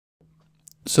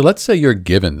So let's say you're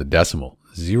given the decimal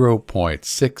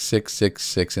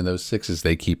 0.6666 and those sixes,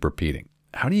 they keep repeating.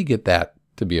 How do you get that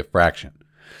to be a fraction?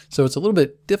 So it's a little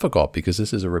bit difficult because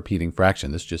this is a repeating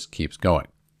fraction. This just keeps going.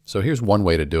 So here's one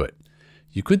way to do it.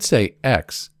 You could say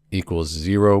x equals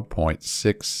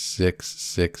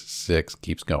 0.6666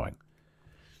 keeps going.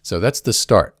 So that's the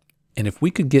start. And if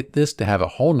we could get this to have a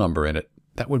whole number in it,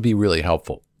 that would be really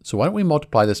helpful. So why don't we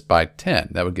multiply this by 10?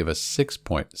 That would give us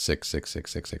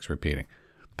 6.66666 repeating.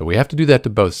 But we have to do that to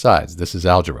both sides. This is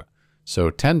algebra. So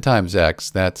 10 times x,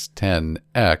 that's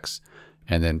 10x.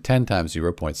 And then 10 times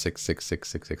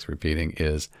 0.66666 repeating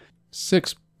is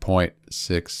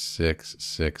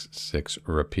 6.6666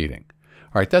 repeating.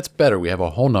 All right, that's better. We have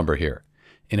a whole number here.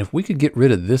 And if we could get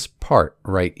rid of this part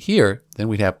right here, then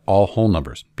we'd have all whole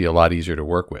numbers. Be a lot easier to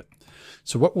work with.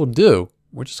 So what we'll do,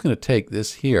 we're just going to take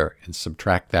this here and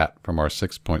subtract that from our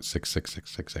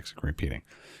 6.66666 repeating.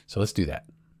 So let's do that.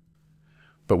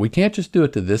 But we can't just do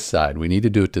it to this side. We need to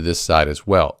do it to this side as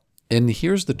well. And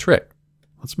here's the trick.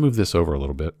 Let's move this over a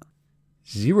little bit.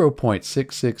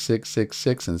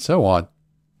 0.66666 and so on.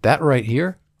 That right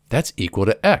here, that's equal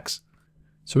to x.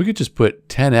 So we could just put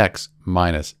 10x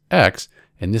minus x,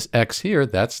 and this x here,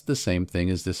 that's the same thing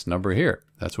as this number here.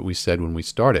 That's what we said when we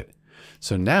started.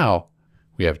 So now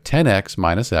we have 10x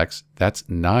minus x, that's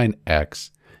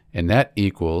 9x, and that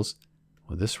equals,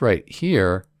 well, this right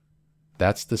here,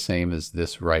 that's the same as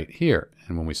this right here.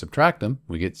 And when we subtract them,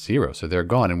 we get 0. So they're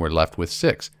gone, and we're left with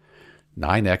 6.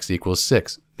 9x equals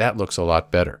 6. That looks a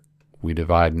lot better. We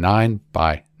divide 9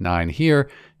 by 9 here,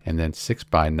 and then 6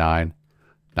 by 9.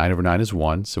 9 over 9 is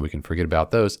 1, so we can forget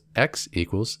about those. X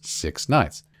equals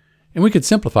 6/9. And we could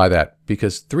simplify that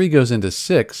because 3 goes into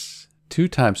 6. 2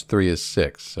 times 3 is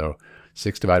 6. So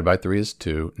 6 divided by 3 is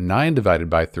 2. 9 divided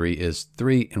by 3 is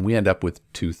 3, and we end up with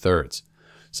 2/3.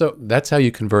 So that's how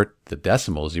you convert the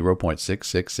decimal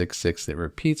 0.6666 that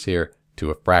repeats here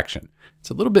to a fraction. It's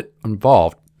a little bit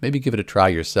involved. Maybe give it a try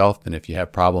yourself, and if you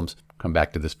have problems, come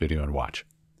back to this video and watch.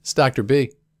 It's Dr.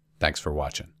 B. Thanks for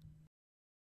watching.